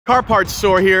car parts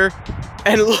store here,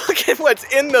 and look at what's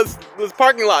in this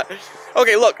parking lot.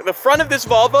 Okay, look, the front of this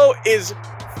Volvo is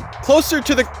closer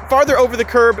to farther over the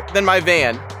curb than my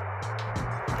van.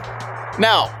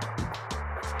 Now,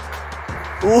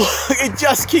 look, it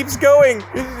just keeps going.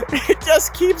 It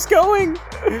just keeps going.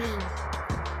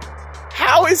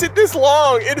 How is it this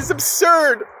long? It is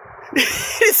absurd.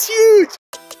 It's huge.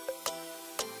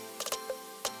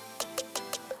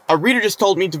 A reader just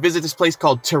told me to visit this place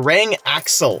called Terang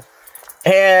Axle.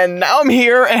 And now I'm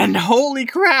here and holy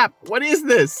crap, what is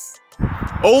this?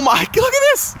 Oh my, look at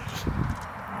this.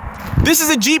 This is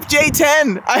a Jeep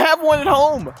J10. I have one at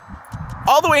home.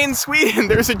 All the way in Sweden,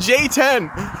 there's a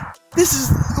J10. This is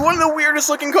one of the weirdest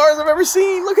looking cars I've ever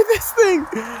seen. Look at this thing.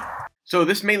 So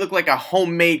this may look like a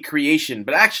homemade creation,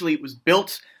 but actually it was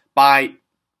built by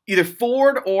either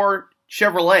Ford or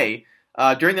Chevrolet.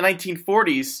 During the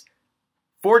 1940s,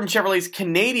 Ford and Chevrolet's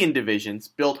Canadian divisions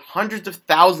built hundreds of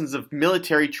thousands of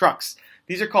military trucks.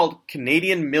 These are called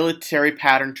Canadian military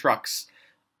pattern trucks.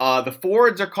 The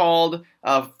Fords are called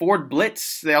Ford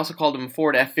Blitz. They also called them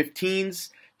Ford F-15s.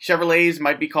 Chevrolets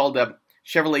might be called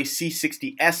Chevrolet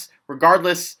C60S.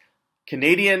 Regardless,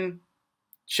 Canadian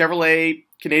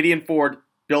Ford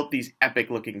built these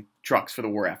epic-looking trucks for the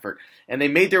war effort, and they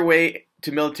made their way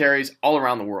to militaries all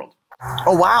around the world.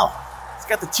 Oh wow, it's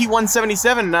got the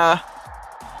T177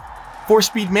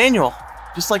 four-speed manual,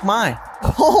 just like mine.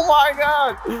 Oh my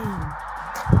god!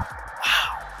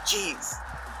 Wow, jeez.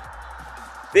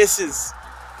 This is...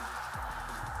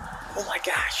 oh my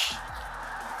gosh.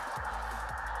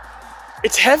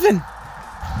 It's heaven!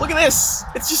 Look at this!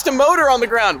 It's just a motor on the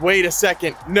ground. Wait a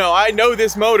second. No, I know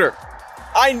this motor.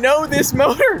 I know this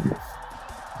motor!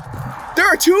 There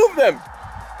are two of them!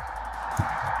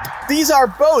 These are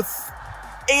both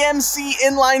AMC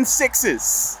inline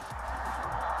sixes.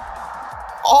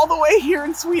 All the way here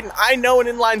in Sweden. I know an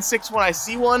inline six when I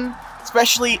see one,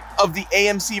 especially of the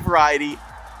AMC variety,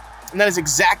 and that is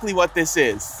exactly what this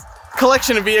is.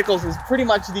 Collection of vehicles is pretty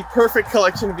much the perfect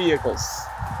collection of vehicles.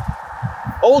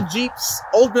 Old Jeeps,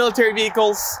 old military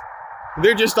vehicles,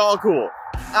 they're just all cool.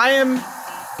 I am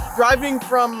driving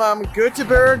from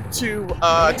Göteborg to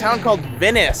a town called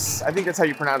Venice. I think that's how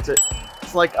you pronounce it.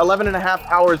 It's like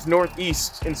 11.5 hours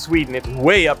northeast in Sweden. It's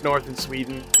way up north in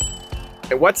Sweden.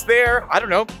 And what's there? I don't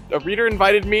know. A reader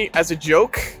invited me as a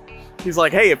joke. He's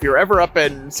like, hey, if you're ever up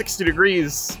in 60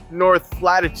 degrees north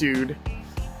latitude,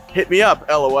 hit me up,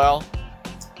 LOL.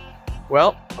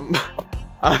 Well,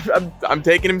 I'm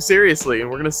taking him seriously,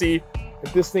 and we're gonna see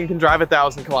if this thing can drive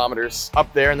 1,000 kilometers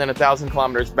up there and then 1,000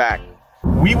 kilometers back.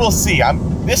 We will see.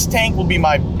 This tank will be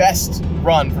my best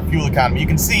run for fuel economy. You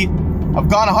can see I've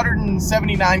gone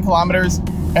 179 kilometers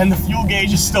and the fuel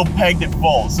gauge is still pegged at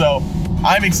full. So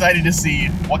I'm excited to see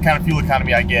what kind of fuel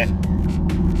economy I get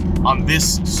on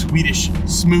this Swedish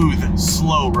smooth,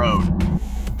 slow road.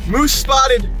 Moose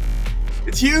spotted.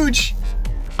 It's huge.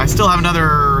 I still have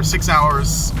another 6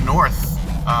 hours north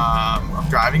of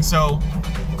driving, so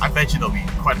I bet you there'll be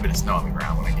quite a bit of snow on the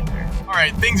ground when I get there. All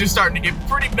right, things are starting to get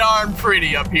pretty darn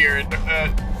pretty up here in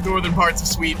northern parts of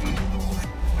Sweden.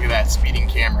 Look at that speeding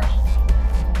camera.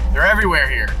 They're everywhere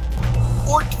here.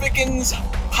 Ortvikens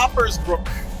Pappersbruk.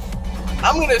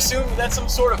 I'm gonna assume that's some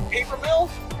sort of paper mill.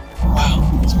 Wow,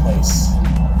 look at this place.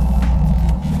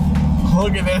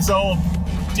 Look at this old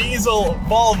diesel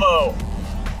Volvo.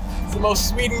 It's the most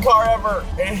Sweden car ever,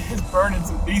 and it's burning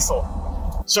some diesel.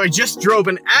 So I just drove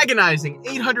an agonizing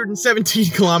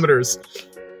 817 kilometers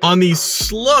on these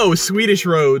slow Swedish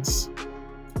roads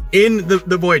in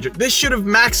the Voyager. This should have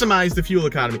maximized the fuel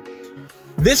economy.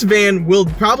 This van will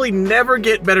probably never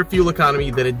get better fuel economy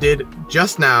than it did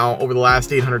just now over the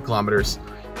last 800 kilometers.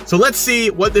 So let's see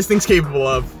what this thing's capable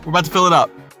of. We're about to fill it up.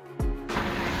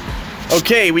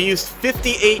 Okay, we used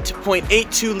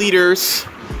 58.82 liters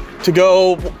to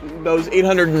go those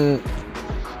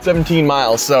 817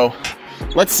 miles. So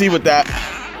let's see what that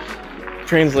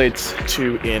translates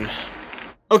to in.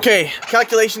 Okay,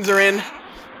 calculations are in.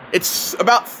 It's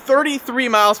about 33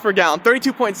 miles per gallon,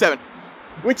 32.7,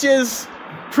 which is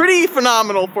pretty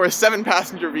phenomenal for a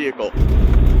 7-passenger vehicle.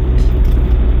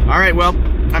 All right, well,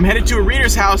 I'm headed to a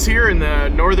reader's house here in the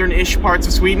northern-ish parts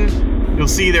of Sweden. You'll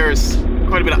see there's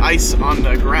quite a bit of ice on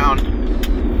the ground.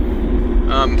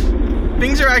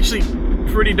 Things are actually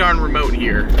pretty darn remote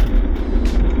here.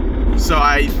 So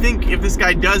I think if this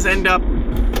guy does end up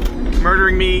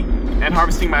murdering me and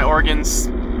harvesting my organs,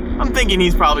 I'm thinking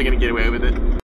he's probably gonna get away with it.